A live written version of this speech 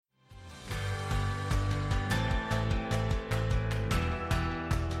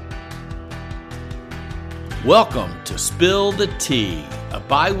Welcome to Spill the Tea, a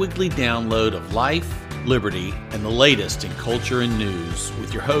bi-weekly download of life, liberty, and the latest in culture and news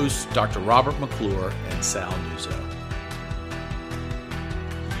with your hosts, Dr. Robert McClure and Sal Nuzzo.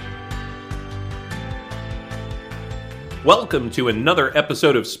 Welcome to another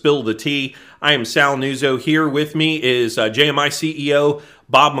episode of Spill the Tea. I am Sal Nuzzo. Here with me is JMI CEO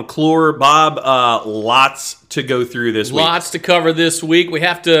Bob McClure. Bob, lots to go through this week. Lots to cover this week. We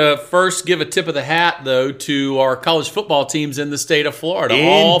have to first give a tip of the hat, though, to our college football teams in the state of Florida. Indeed.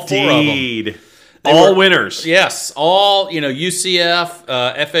 All four of them. All winners. Yes, all, UCF,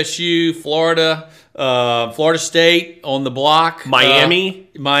 FSU, Florida, Florida State on the block. Miami.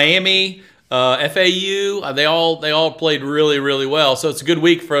 FAU, they all played really, really well. So it's a good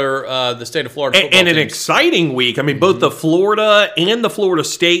week for the state of Florida football and an teams. exciting week. I mean, both the Florida and the Florida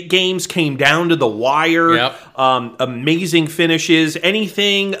State games came down to the wire. Yep. Amazing finishes.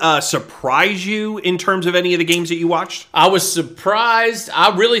 Anything surprise you in terms of any of the games that you watched? I was surprised.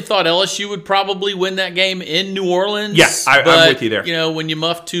 I really thought LSU would probably win that game in New Orleans. Yes, I'm with you there. When you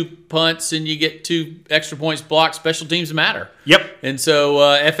muff two punts and you get two extra points blocked, special teams matter. Yep. And so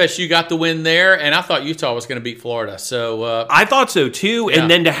FSU got the win there, and I thought Utah was going to beat Florida. So I thought so too. Yeah.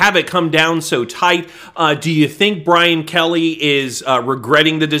 And then to have it come down so tight, do you think Brian Kelly is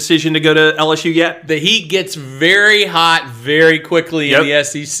regretting the decision to go to LSU yet? The heat gets very hot very quickly in the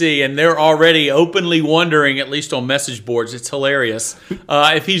SEC, and they're already openly wondering, at least on message boards, it's hilarious,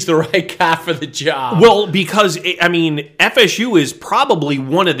 if he's the right guy for the job. Well, because, FSU is probably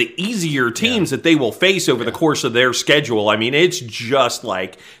one of the easier teams that they will face over the course of their schedule. I mean, it's just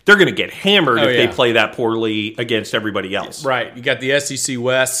like they're going to get hammered if they play that poorly against everybody else. Right. You got the SEC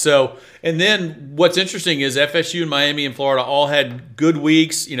West. So, and then what's interesting is FSU and Miami and Florida all had good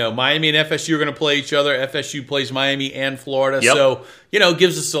weeks. Miami and FSU are going to play each other. FSU plays Miami and Florida. Yep. So, it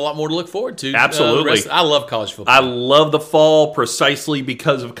gives us a lot more to look forward to. Absolutely. I love college football. I love the fall precisely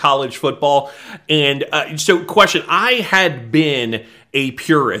because of college football. And so question, I had been a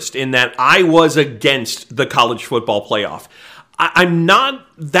purist in that I was against the college football playoff. I'm not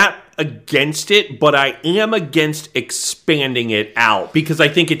that against it, but I am against expanding it out because I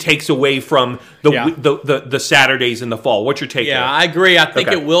think it takes away from the Saturdays in the fall. What's your take? Yeah, I agree. I think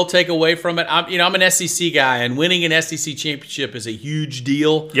it will take away from it. I'm an SEC guy, and winning an SEC championship is a huge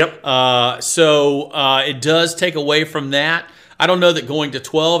deal. Yep. So it does take away from that. I don't know that going to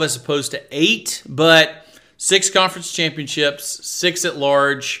 12 as opposed to 8, but 6 conference championships, 6 at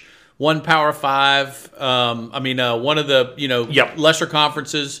large. 1 Power 5, one of the, lesser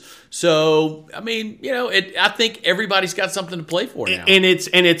conferences. So, I think everybody's got something to play for now. And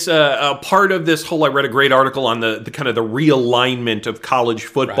it's a part of this whole, I read a great article on the kind of the realignment of college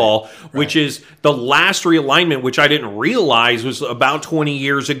football, which is the last realignment, which I didn't realize was about 20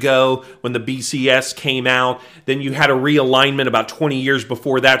 years ago when the BCS came out. Then you had a realignment about 20 years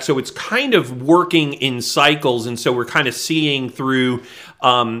before that. So it's kind of working in cycles. And so we're kind of seeing through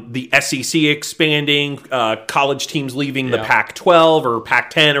the SEC expanding, college teams leaving the Pac-12 or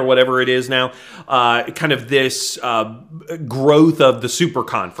Pac-10 or whatever it is now, kind of this growth of the super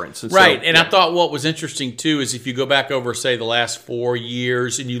conference. And I thought what was interesting, too, is if you go back over, say, the last 4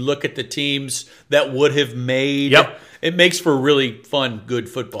 years and you look at the teams that would have made it makes for really fun, good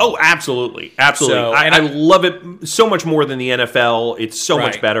football. Oh, absolutely. Absolutely. So, I love it so much more than the NFL. It's so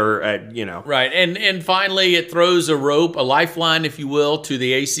much better, Right. And finally, it throws a lifeline, if you will, to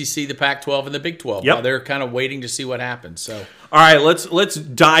the ACC, the Pac-12, and the Big 12. While they're kind of waiting to see what happens. So, all right, let's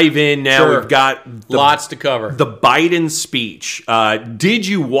dive in now. Sure. We've got lots to cover. The Biden speech. Did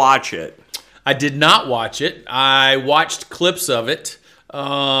you watch it? I did not watch it. I watched clips of it.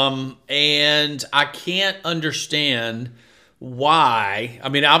 And I can't understand why. I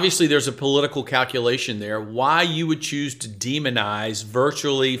mean, obviously there's a political calculation there. Why you would choose to demonize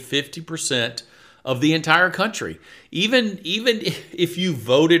virtually 50% of the entire country. Even if you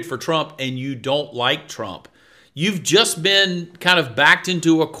voted for Trump and you don't like Trump, you've just been kind of backed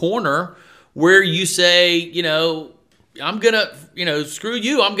into a corner where you say, I'm going to, screw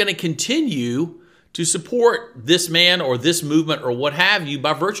you. I'm going to continue to support this man or this movement or what have you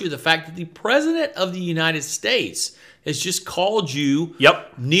by virtue of the fact that the president of the United States has just called you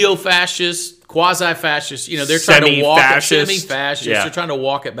neo-fascist, quasi-fascist. They're trying to walk it, semi-fascist. They're trying to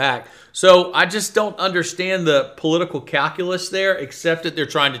walk it back. So I just don't understand the political calculus there, except that they're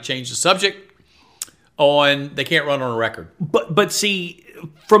trying to change the subject. They can't run on a record. But see,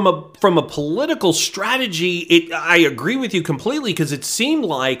 from a political strategy, I agree with you completely because it seemed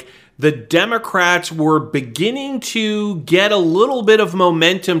like the Democrats were beginning to get a little bit of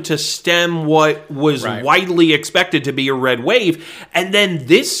momentum to stem what was widely expected to be a red wave. And then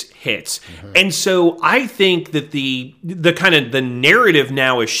this hits. And so I think that the kind of the narrative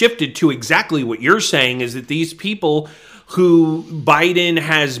now is shifted to exactly what you're saying, is that these people who Biden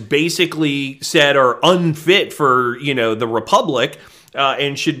has basically said are unfit for, the republic,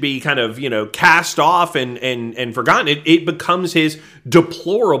 and should be kind of, cast off and forgotten. It becomes his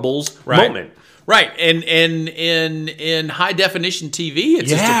deplorables moment. Right. And in high definition TV,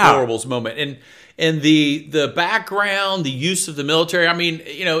 it's his deplorables moment. And the background, the use of the military, I mean,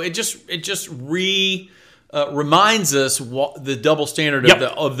 it just reminds us the double standard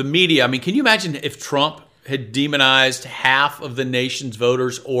of the media. I mean, can you imagine if Trump had demonized half of the nation's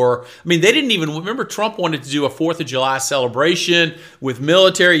voters? Or, I mean, they didn't even remember. Trump wanted to do a 4th of July celebration with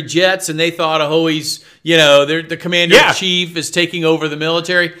military jets, and they thought, he's, the commander-in-chief is taking over the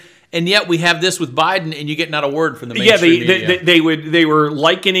military. And yet we have this with Biden, and you get not a word from the mainstream media. They were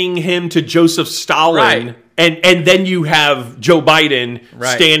likening him to Joseph Stalin, and then you have Joe Biden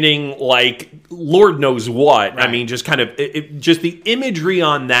standing like Lord knows what. I mean, just kind of just the imagery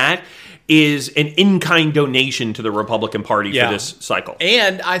on that is an in-kind donation to the Republican Party for this cycle.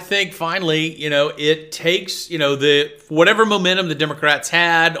 And I think finally, it takes, the whatever momentum the Democrats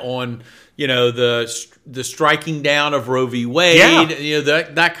had on, the striking down of Roe v. Wade,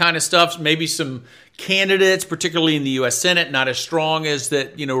 that kind of stuff, maybe some candidates, particularly in the U.S. Senate, not as strong as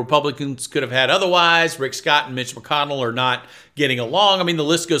that, Republicans could have had otherwise. Rick Scott and Mitch McConnell are not getting along. I mean, the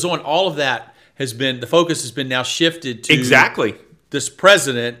list goes on. All of that the focus has been now shifted to this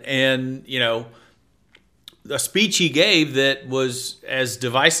president, and a speech he gave that was as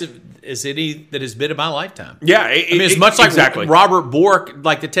divisive as any that has been in my lifetime. Yeah, it's much like Robert Bork,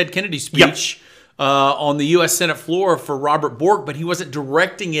 like the Ted Kennedy speech on the U.S. Senate floor for Robert Bork, but he wasn't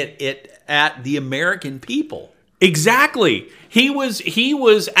directing it at the American people. Exactly. He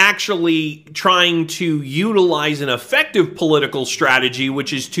was actually trying to utilize an effective political strategy,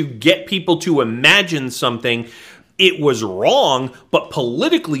 which is to get people to imagine something. It was wrong, but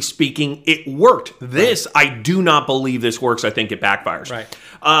politically speaking, it worked. I do not believe this works. I think it backfires. Right.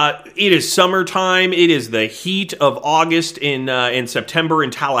 It is summertime. It is the heat of August in September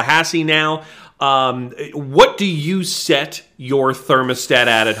in Tallahassee now. What do you set your thermostat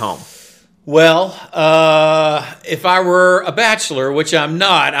at home? Well, if I were a bachelor, which I'm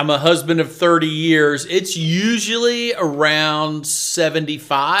not, I'm a husband of 30 years, it's usually around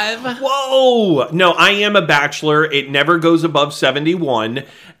 75. Whoa! No, I am a bachelor. It never goes above 71.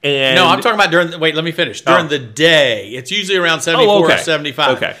 And no, I'm talking about wait, let me finish. During the day, it's usually around 74 or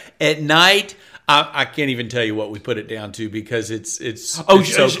 75. Okay. At night, I can't even tell you what we put it down to because it's so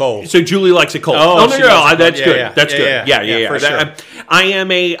cold. So Julie likes it cold. No, that's good. Yeah, that's good. Yeah. For sure. I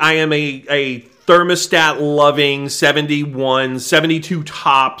am a thermostat loving 71, 72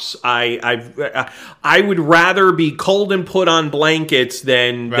 tops. I would rather be cold and put on blankets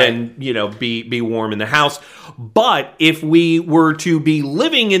than be warm in the house. But if we were to be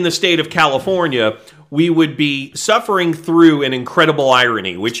living in the state of California, we would be suffering through an incredible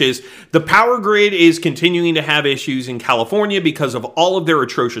irony, which is the power grid is continuing to have issues in California because of all of their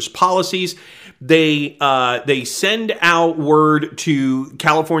atrocious policies. They send out word to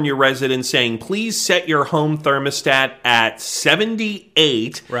California residents saying, please set your home thermostat at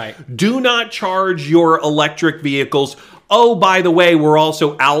 78. Right. Do not charge your electric vehicles. Oh, by the way, we're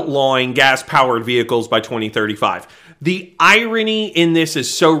also outlawing gas-powered vehicles by 2035. The irony in this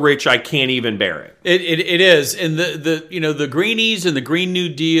is so rich, I can't even bear it. It is, and the Greenies and the Green New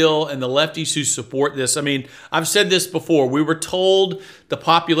Deal and the lefties who support this. I mean, I've said this before. We were told the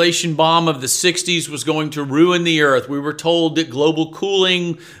population bomb of the 60s was going to ruin the earth. We were told that global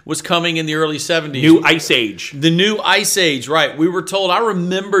cooling was coming in the early 70s. New ice age. The new ice age, right. We were told, I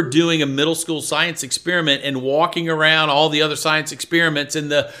remember doing a middle school science experiment and walking around all the other science experiments,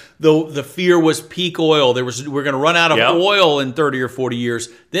 and the fear was peak oil. We're going to run out of oil in 30 or 40 years.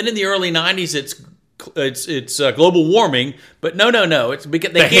 Then in the early 90s, it's global warming, but no. It's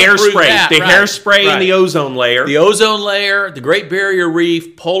because they can't prove that. The hairspray and the ozone layer. The ozone layer, the Great Barrier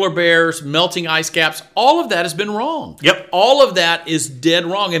Reef, polar bears, melting ice caps, all of that has been wrong. Yep. All of that is dead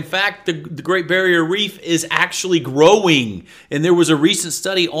wrong. In fact, the Great Barrier Reef is actually growing, and there was a recent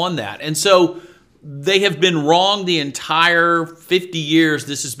study on that. And so they have been wrong the entire 50 years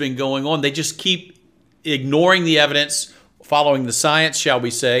this has been going on. They just keep ignoring the evidence, following the science, shall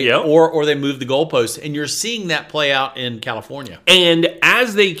we say, or they move the goalposts. And you're seeing that play out in California. And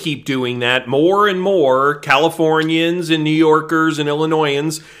as they keep doing that, more and more Californians and New Yorkers and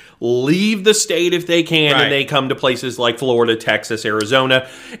Illinoisans leave the state if they can, Right. and they come to places like Florida, Texas, Arizona,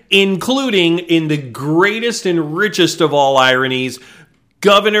 including, in the greatest and richest of all ironies,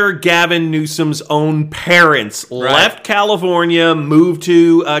 Governor Gavin Newsom's own parents left California, moved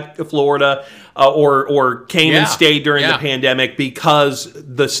to Florida, or came and stayed during the pandemic because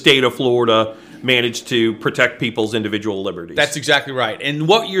the state of Florida managed to protect people's individual liberties. That's exactly right. And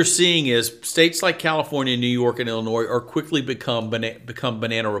what you're seeing is states like California, New York, and Illinois are quickly become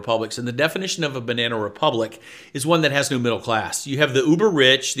banana republics. And the definition of a banana republic is one that has no middle class. You have the uber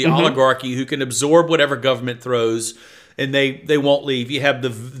rich, the oligarchy, who can absorb whatever government throws, and they won't leave. You have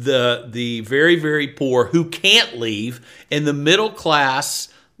the very, very poor who can't leave, and the middle class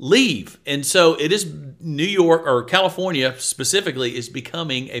leave. And so it is New York, or California specifically, is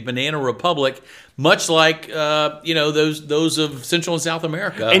becoming a banana republic, much like those of Central and South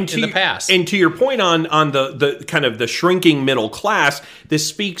America in the past. And to your point on the kind of the shrinking middle class, this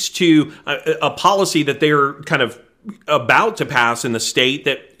speaks to a policy that they're kind of about to pass in the state.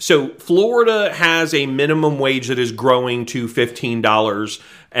 So Florida has a minimum wage that is growing to $15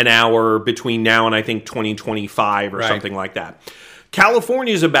 an hour between now and I think 2025 or something like that.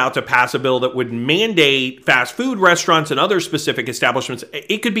 California is about to pass a bill that would mandate fast food restaurants and other specific establishments.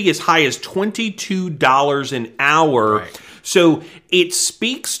 It could be as high as $22 an hour. Right. So it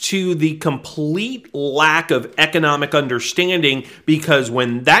speaks to the complete lack of economic understanding, because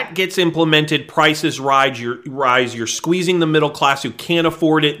when that gets implemented, prices rise. You're squeezing the middle class who can't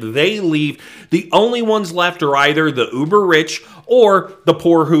afford it. They leave. The only ones left are either the uber rich or the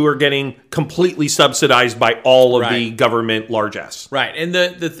poor, who are getting completely subsidized by all of the government largesse. Right. And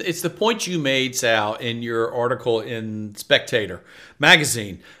it's the point you made, Sal, in your article in Spectator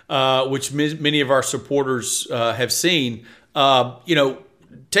magazine, which many of our supporters have seen.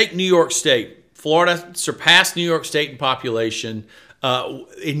 Take New York State. Florida surpassed New York State in population,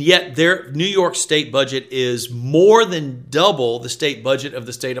 and yet their New York State budget is more than double the state budget of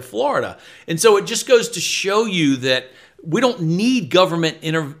the state of Florida. And so it just goes to show you that we don't need government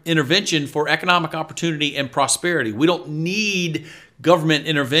intervention for economic opportunity and prosperity. We don't need government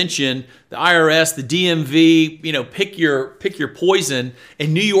intervention, the IRS, the DMV, pick your poison.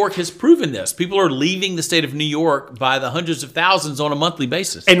 And New York has proven this. People are leaving the state of New York by the hundreds of thousands on a monthly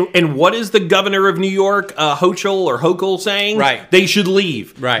basis. And what is the governor of New York, Hochul saying? Right. They should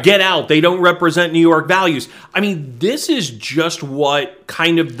leave. Right. Get out. They don't represent New York values. I mean, this is just what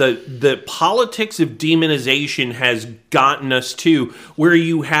kind of the politics of demonization has gotten us to, where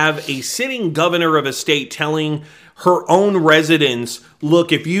you have a sitting governor of a state telling her own residents,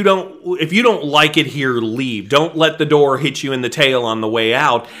 look, if you don't like it here, leave. Don't let the door hit you in the tail on the way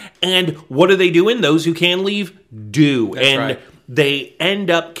out. And what are they doing? Those who can leave do. That's right. They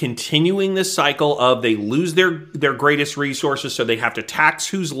end up continuing this cycle of they lose their greatest resources, so they have to tax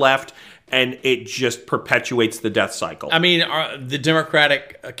who's left, and it just perpetuates the death cycle. I mean, the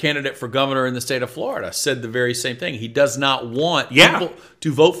Democratic candidate for governor in the state of Florida said the very same thing. He does not want people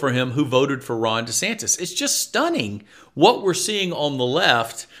to vote for him who voted for Ron DeSantis. It's just stunning what we're seeing on the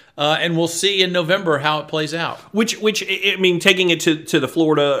left, and we'll see in November how it plays out. Which I mean, taking it to the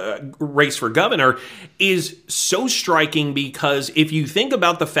Florida race for governor is so striking, because if you think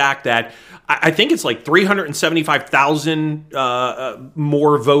about the fact that I think it's like 375,000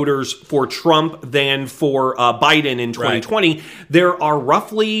 more voters for Trump than for Biden in 2020. Right. There are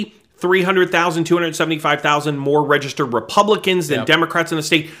roughly 300,000, 275,000 more registered Republicans than Democrats in the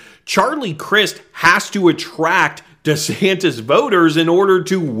state. Charlie Crist has to attract DeSantis voters in order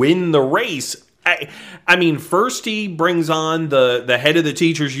to win the race. I mean, first he brings on the head of the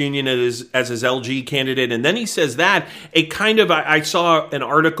teachers union as his LG candidate, and then he says that I saw an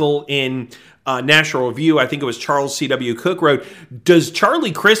article in National Review, I think it was Charles C.W. Cook wrote, does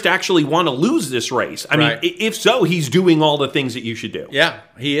Charlie Crist actually want to lose this race? I mean, if so, he's doing all the things that you should do. Yeah,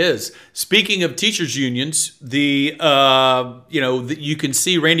 he is. Speaking of teachers unions, you can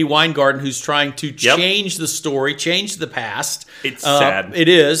see Randy Weingarten, who's trying to change the story, change the past. It's sad. It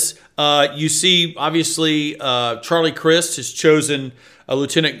is. You see, obviously, Charlie Crist has chosen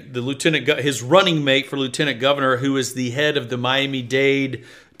his running mate for lieutenant governor, who is the head of the Miami-Dade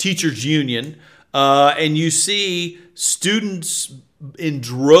Teachers Union, and you see students in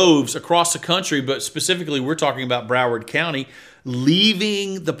droves across the country, but specifically we're talking about Broward County,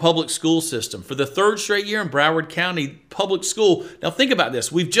 leaving the public school system for the third straight year in Broward County public school. Now think about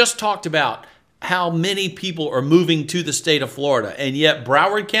this. We've just talked about how many people are moving to the state of Florida, and yet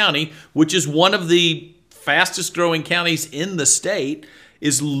Broward County, which is one of the fastest growing counties in the state,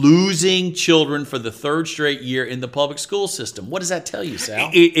 is losing children for the third straight year in the public school system. What does that tell you,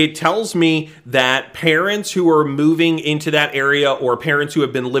 Sal? It tells me that parents who are moving into that area, or parents who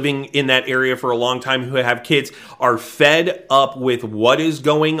have been living in that area for a long time who have kids, are fed up with what is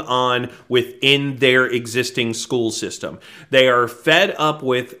going on within their existing school system. They are fed up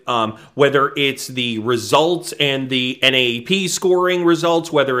with whether it's the results and the NAEP scoring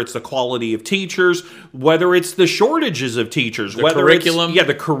results, whether it's the quality of teachers, whether it's the shortages of teachers, the whether curriculum.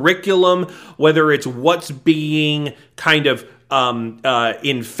 the curriculum, whether it's what's being kind of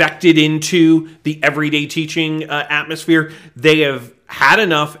infected into the everyday teaching atmosphere. They have had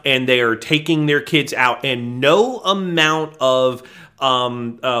enough, and they are taking their kids out, and no amount of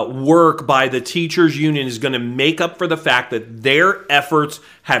work by the teachers union is going to make up for the fact that their efforts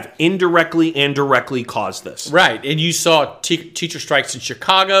have indirectly and directly caused this. Right. And you saw teacher strikes in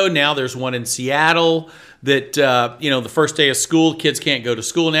Chicago. Now there's one in Seattle that, the first day of school, kids can't go to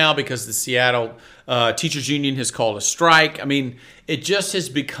school now because the Seattle teachers union has called a strike. I mean, it just has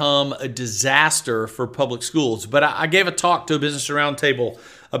become a disaster for public schools. But I gave a talk to a Business Roundtable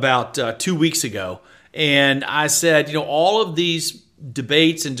about 2 weeks ago. And I said, all of these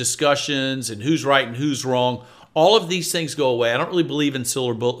debates and discussions and who's right and who's wrong, all of these things go away. I don't really believe in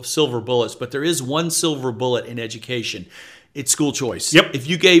silver bullets, but there is one silver bullet in education. It's school choice. Yep. If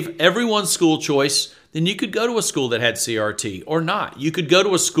you gave everyone school choice, then you could go to a school that had CRT or not. You could go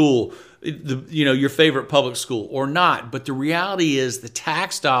to a school, your favorite public school or not. But the reality is the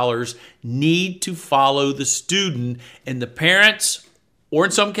tax dollars need to follow the student, and the parents, or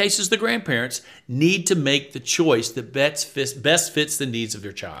in some cases the grandparents, need to make the choice that best fits the needs of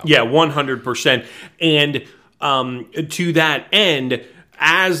their child. Yeah, 100%. And to that end,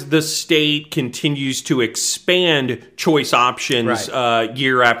 as the state continues to expand choice options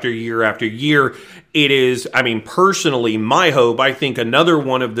year after year after year, it is, personally, my hope, I think another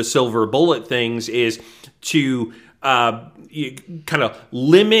one of the silver bullet things is to kind of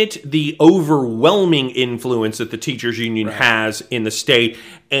limit the overwhelming influence that the teachers union has in the state.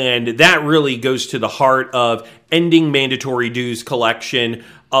 And that really goes to the heart of ending mandatory dues collection.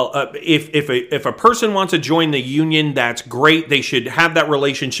 If a person wants to join the union, that's great. They should have that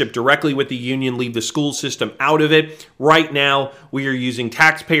relationship directly with the union, leave the school system out of it. Right now, we are using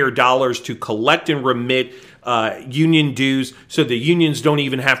taxpayer dollars to collect and remit union dues, so the unions don't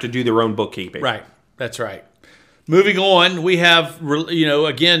even have to do their own bookkeeping. Right. That's right. Moving on, we have,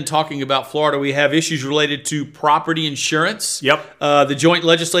 again, talking about Florida, we have issues related to property insurance. Yep. The Joint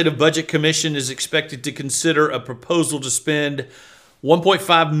Legislative Budget Commission is expected to consider a proposal to spend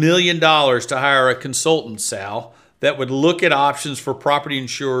 $1.5 million to hire a consultant, Sal, that would look at options for property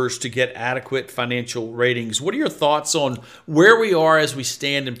insurers to get adequate financial ratings. What are your thoughts on where we are as we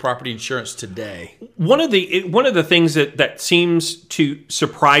stand in property insurance today? One of the things that seems to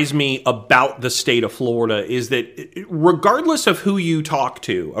surprise me about the state of Florida is that regardless of who you talk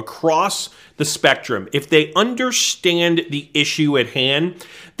to across the spectrum, if they understand the issue at hand,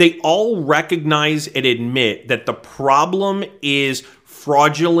 they all recognize and admit that the problem is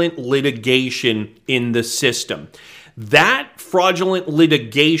fraudulent litigation in the system. That fraudulent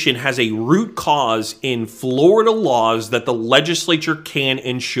litigation has a root cause in Florida laws that the legislature can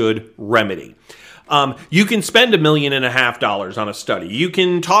and should remedy. You can spend $1.5 million on a study. You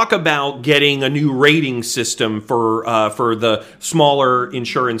can talk about getting a new rating system for the smaller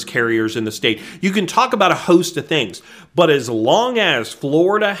insurance carriers in the state. You can talk about a host of things. But as long as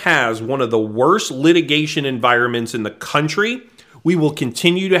Florida has one of the worst litigation environments in the country, we will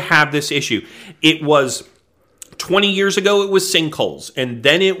continue to have this issue. It was 20 years ago, it was sinkholes, and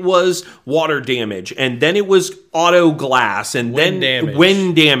then it was water damage, and then it was auto glass, and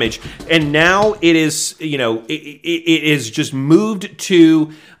wind damage, and now it is, it is just moved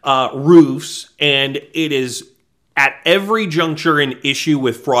to roofs, and it is at every juncture an issue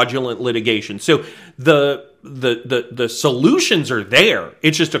with fraudulent litigation. So the solutions are there.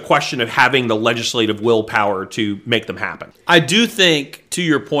 It's just a question of having the legislative willpower to make them happen. I do think, to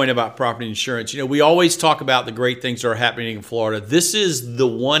your point about property insurance, we always talk about the great things that are happening in Florida. This is the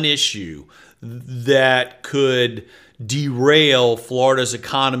one issue that could derail Florida's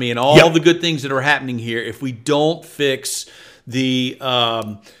economy and all the good things that are happening here if we don't fix the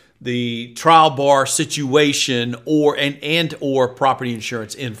trial bar situation or property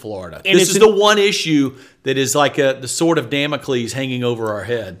insurance in Florida. And this is the one issue that is like the sword of Damocles hanging over our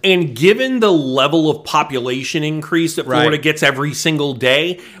head. And given the level of population increase that Florida gets every single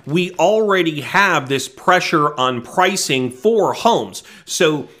day, we already have this pressure on pricing for homes.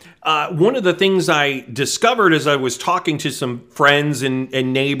 So one of the things I discovered as I was talking to some friends and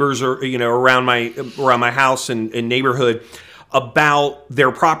neighbors, or around my house and neighborhood, about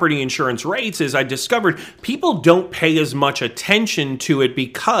their property insurance rates is I discovered people don't pay as much attention to it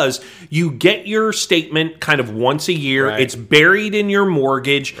because you get your statement kind of once a year. Right. It's buried in your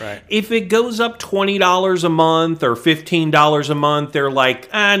mortgage. Right. If it goes up $20 a month or $15 a month, they're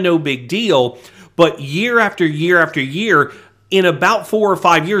like, no big deal. But year after year after year, in about 4 or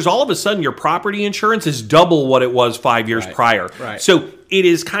 5 years, all of a sudden your property insurance is double what it was 5 years prior. Right. So it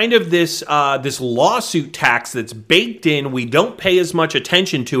is kind of this this lawsuit tax that's baked in. We don't pay as much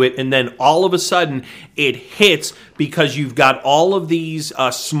attention to it, and then all of a sudden it hits because you've got all of these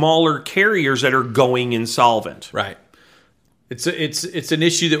smaller carriers that are going insolvent. Right. It's an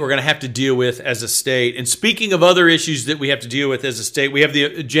issue that we're going to have to deal with as a state. And speaking of other issues that we have to deal with as a state, we have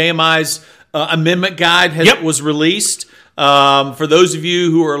the JMI's amendment guide was released. For those of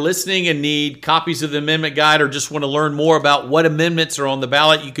you who are listening and need copies of the amendment guide or just want to learn more about what amendments are on the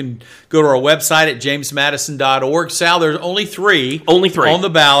ballot, you can go to our website at jamesmadison.org. Sal, there's only three on the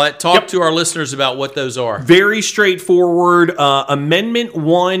ballot. Talk to our listeners about what those are. Very straightforward. Amendment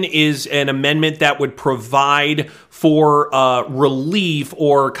 1 is an amendment that would provide for relief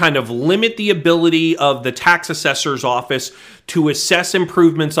or kind of limit the ability of the tax assessor's office to assess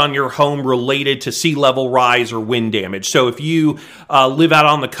improvements on your home related to sea level rise or wind damage. So if you live out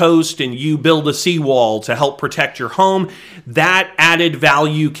on the coast and you build a seawall to help protect your home, that added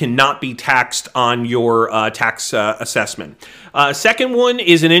value cannot be taxed on your tax assessment. Second one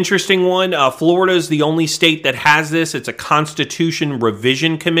is an interesting one. Florida is the only state that has this. It's a Constitution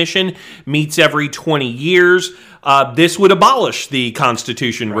Revision Commission, meets every 20 years. This would abolish the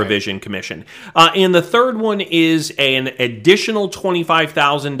Constitution Revision Commission. And the third one is an additional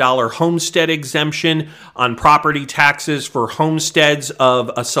 $25,000 homestead exemption on property taxes for homesteads of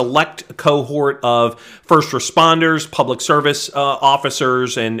a select cohort of first responders, public service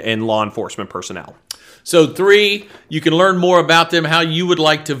officers, and law enforcement personnel. So 3, you can learn more about them, how you would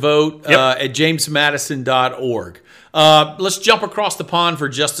like to vote at jamesmadison.org. Let's jump across the pond for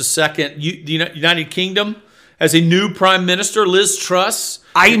just a second. The United Kingdom has a new prime minister, Liz Truss.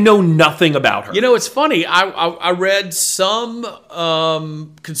 I know nothing about her. You know, it's funny. I read some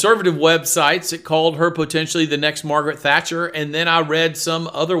conservative websites that called her potentially the next Margaret Thatcher, and then I read some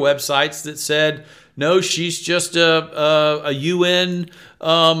other websites that said, no, she's just a UN,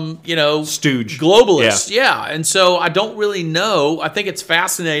 stooge, globalist. Yeah, and so I don't really know. I think it's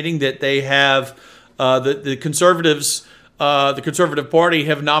fascinating that they have the conservatives. The Conservative Party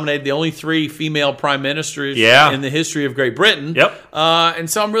have nominated the only 3 female prime ministers in the history of Great Britain. And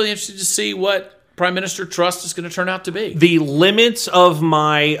so I'm really interested to see what Prime Minister Truss is going to turn out to be. The limits of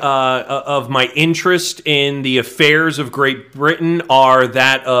my interest in the affairs of Great Britain are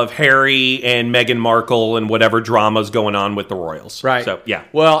that of Harry and Meghan Markle and whatever drama's going on with the royals. Right. So, yeah.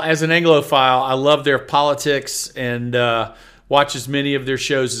 Well, as an Anglophile, I love their politics and watch as many of their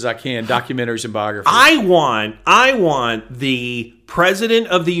shows as I can, documentaries and biographies. I want the President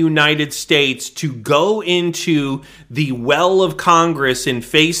of the United States to go into the well of Congress and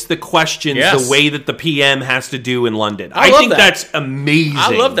face the questions the way that the PM has to do in London. I think that's amazing. I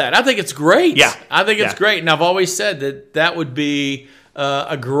love that. I think it's great. Yeah. I think it's great. And I've always said that would be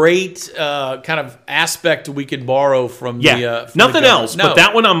a great kind of aspect we could borrow from the nothing else, but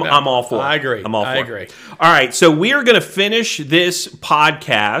that one I'm all for. I agree. I'm all for. I agree. All right, so we are going to finish this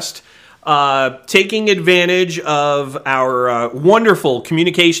podcast taking advantage of our wonderful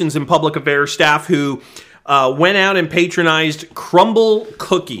communications and public affairs staff who went out and patronized Crumble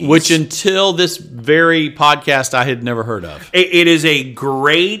Cookies, which until this very podcast I had never heard of. It is a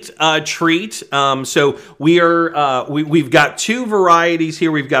great treat. So we've got 2 varieties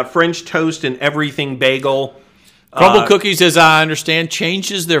here. We've got French toast and everything bagel. Crumble Cookies, as I understand,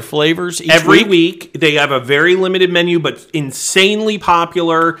 changes their flavors every week. They have a very limited menu, but insanely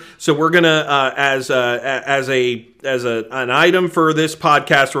popular. So we're gonna, as an item for this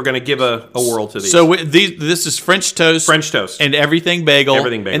podcast, we're gonna give a whirl to these. So this is French toast, and everything bagel,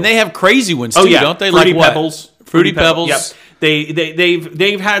 and they have crazy ones too, don't they? Fruity like Pebbles, Fruity Pebbles. Yep.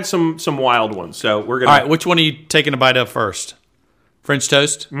 They've had some wild ones. So we're gonna. All right, which one are you taking a bite of first? French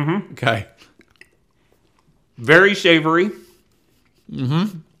toast. Mm-hmm. Okay. Very savory. Very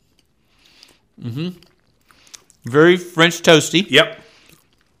French toasty. Yep.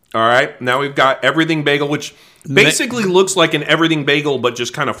 All right. Now we've got everything bagel, which basically looks like an everything bagel, but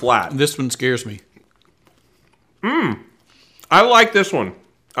just kind of flat. This one scares me. I like this one.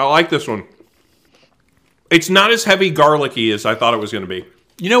 It's not as heavy garlicky as I thought it was going to be.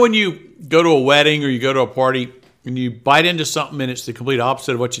 You know when you go to a wedding or you go to a party and you bite into something and it's the complete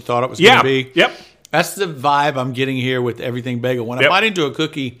opposite of what you thought it was going to be? Yep. That's the vibe I'm getting here with everything bagel. When I bite into a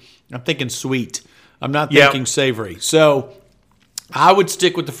cookie, I'm thinking sweet. I'm not thinking savory. So I would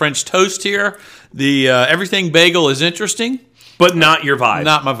stick with the French toast here. The everything bagel is interesting, but not your vibe.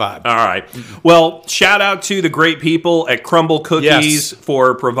 Not my vibe. All right. Well, shout out to the great people at Crumble Cookies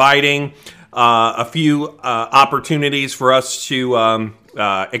for providing a few opportunities for us to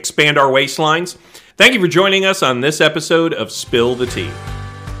expand our waistlines. Thank you for joining us on this episode of Spill the Tea.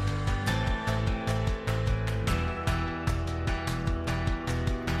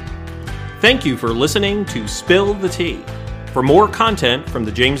 Thank you for listening to Spill the Tea. For more content from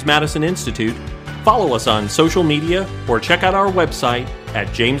the James Madison Institute, follow us on social media or check out our website at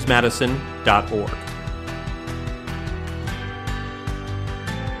jamesmadison.org.